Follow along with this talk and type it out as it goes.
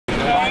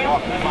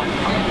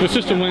It's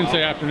just a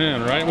Wednesday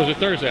afternoon, right? Was it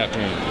Thursday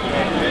afternoon?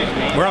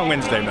 We're on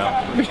Wednesday,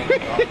 Mel.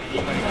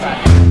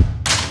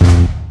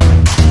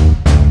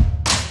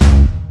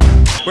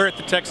 We're at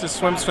the Texas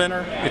Swim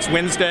Center. It's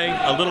Wednesday,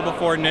 a little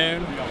before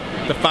noon.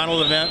 The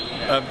final event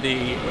of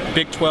the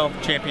Big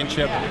 12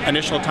 Championship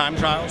initial time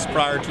trials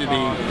prior to the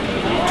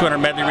 200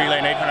 medley relay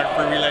and 800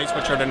 free relays,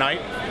 which are tonight.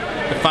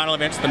 The final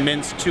event's the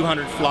men's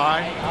 200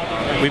 fly.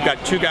 We've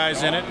got 2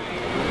 guys in it.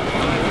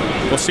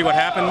 We'll see what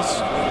happens.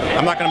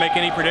 I'm not going to make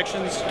any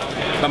predictions,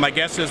 but my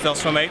guess is they'll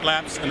swim 8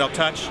 laps and they'll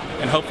touch,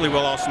 and hopefully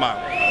we'll all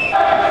smile.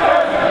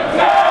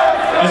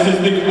 This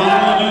is the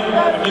final event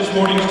of this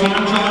morning's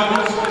time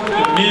trials,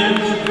 the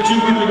men's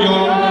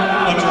 200-yard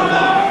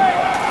butterfly.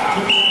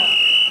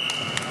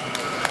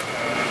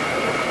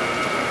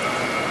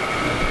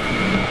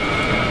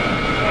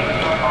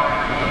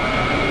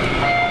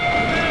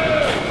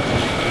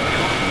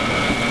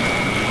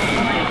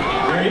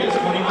 There he is,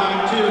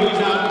 25-2.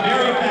 He's out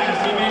very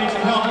fast. He may need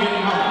some help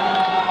getting home.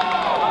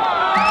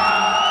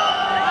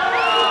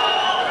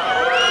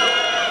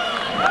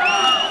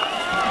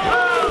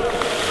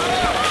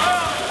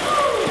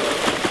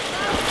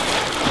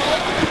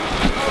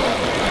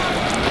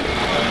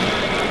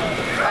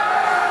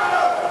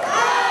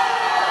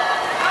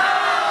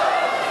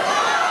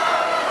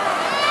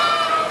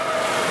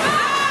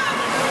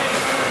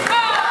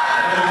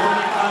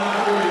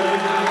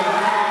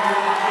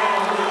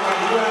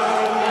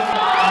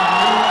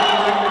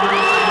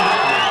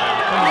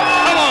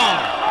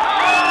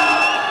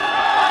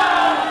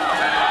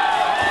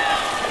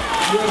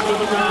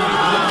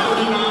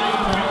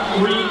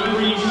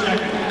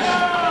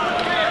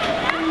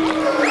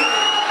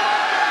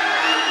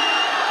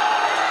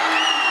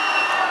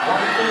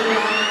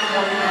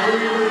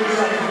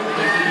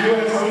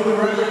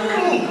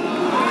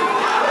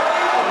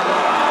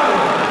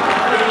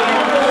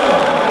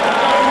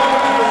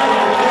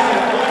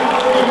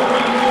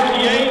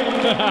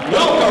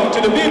 Welcome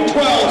to the Big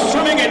 12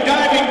 Swimming and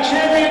Diving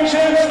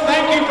Championships.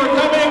 Thank you for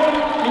coming.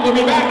 We will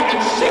be back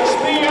at 6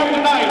 p.m.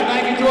 tonight.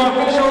 Thank you to our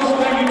officials,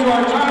 thank you to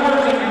our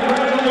timers, and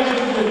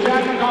congratulations to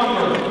Jack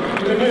Conger,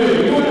 the new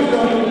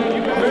UNSHAVEN.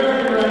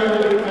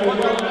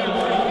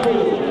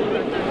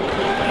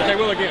 Okay,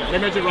 well again, they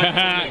measured right.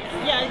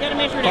 Yeah, you gotta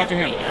measure it. Talk to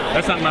him.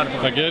 That's not matter.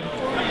 Is that good?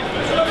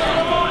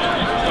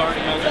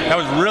 That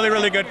was really,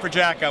 really good for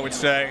Jack, I would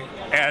say.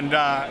 And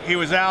he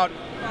was out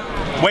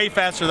way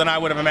faster than I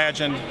would have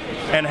imagined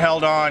and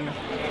held on.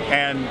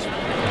 And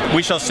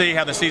we shall see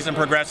how the season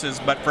progresses,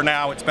 but for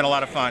now it's been a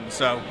lot of fun.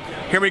 So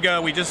here we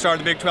go. We just started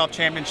the Big 12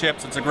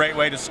 Championships. It's a great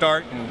way to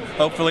start, and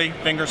hopefully,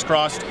 fingers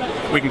crossed,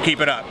 we can keep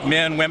it up.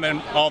 Men,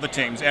 women, all the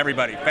teams,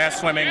 everybody.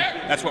 Fast swimming,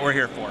 that's what we're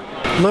here for.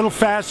 A little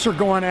faster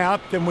going out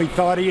than we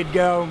thought he'd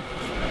go,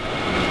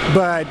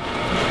 but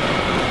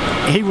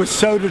he was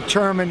so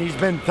determined. He's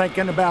been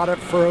thinking about it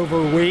for over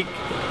a week,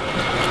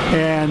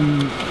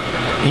 and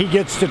he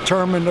gets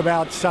determined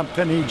about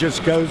something, he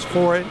just goes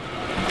for it.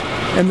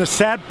 And the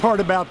sad part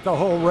about the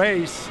whole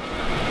race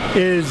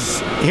is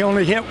he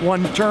only hit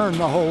 1 turn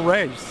the whole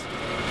race.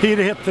 He'd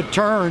hit the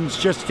turns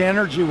just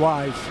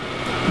energy-wise,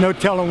 no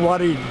telling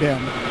what he'd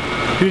been.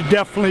 He'd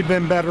definitely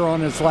been better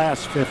on his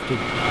last 50.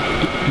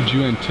 Did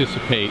you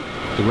anticipate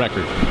the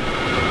record?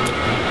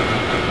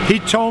 He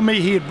told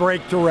me he'd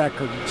break the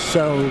record,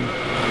 so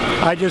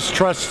I just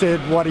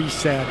trusted what he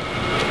said.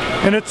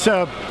 And it's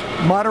a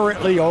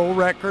moderately old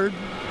record.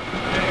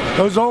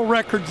 Those old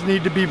records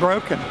need to be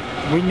broken.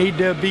 We need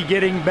to be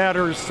getting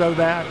better so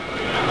that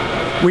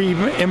we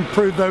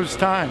improve those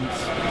times.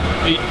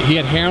 He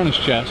had hair on his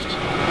chest.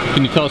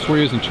 Can you tell us where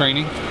he is in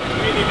training?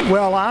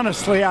 Well,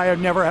 honestly, I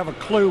never have a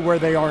clue where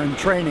they are in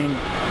training.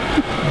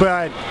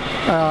 But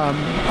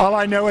all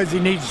I know is he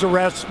needs to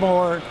rest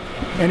more,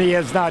 and he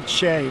has not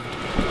shaved.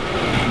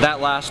 That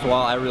last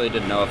wall, I really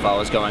didn't know if I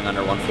was going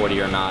under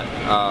 140 or not.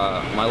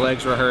 My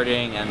legs were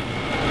hurting, and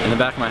in the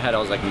back of my head I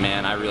was like,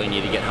 man, I really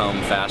need to get home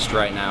fast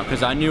right now,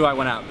 because I knew I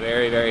went out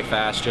very, very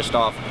fast just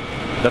off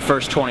the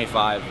first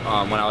 25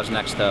 when I was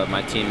next to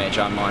my teammate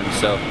John Martin.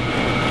 So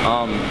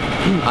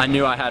I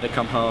knew I had to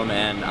come home,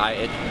 and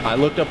I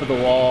looked up at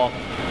the wall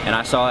and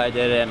I saw I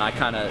did it, and I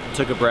kind of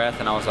took a breath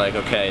and I was like,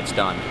 okay, it's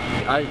done.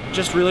 I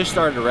just really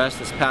started to rest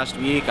this past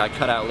week. I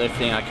cut out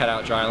lifting, I cut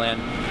out dry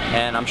land,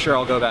 and I'm sure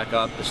I'll go back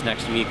up this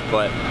next week,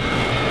 but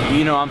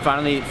you know, I'm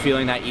finally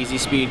feeling that easy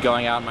speed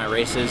going out in my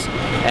races,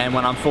 and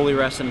when I'm fully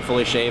rested and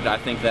fully shaved, I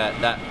think that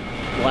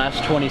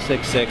last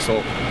 26.6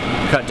 will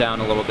cut down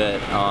a little bit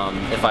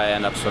if I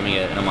end up swimming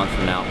it in a month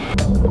from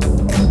now.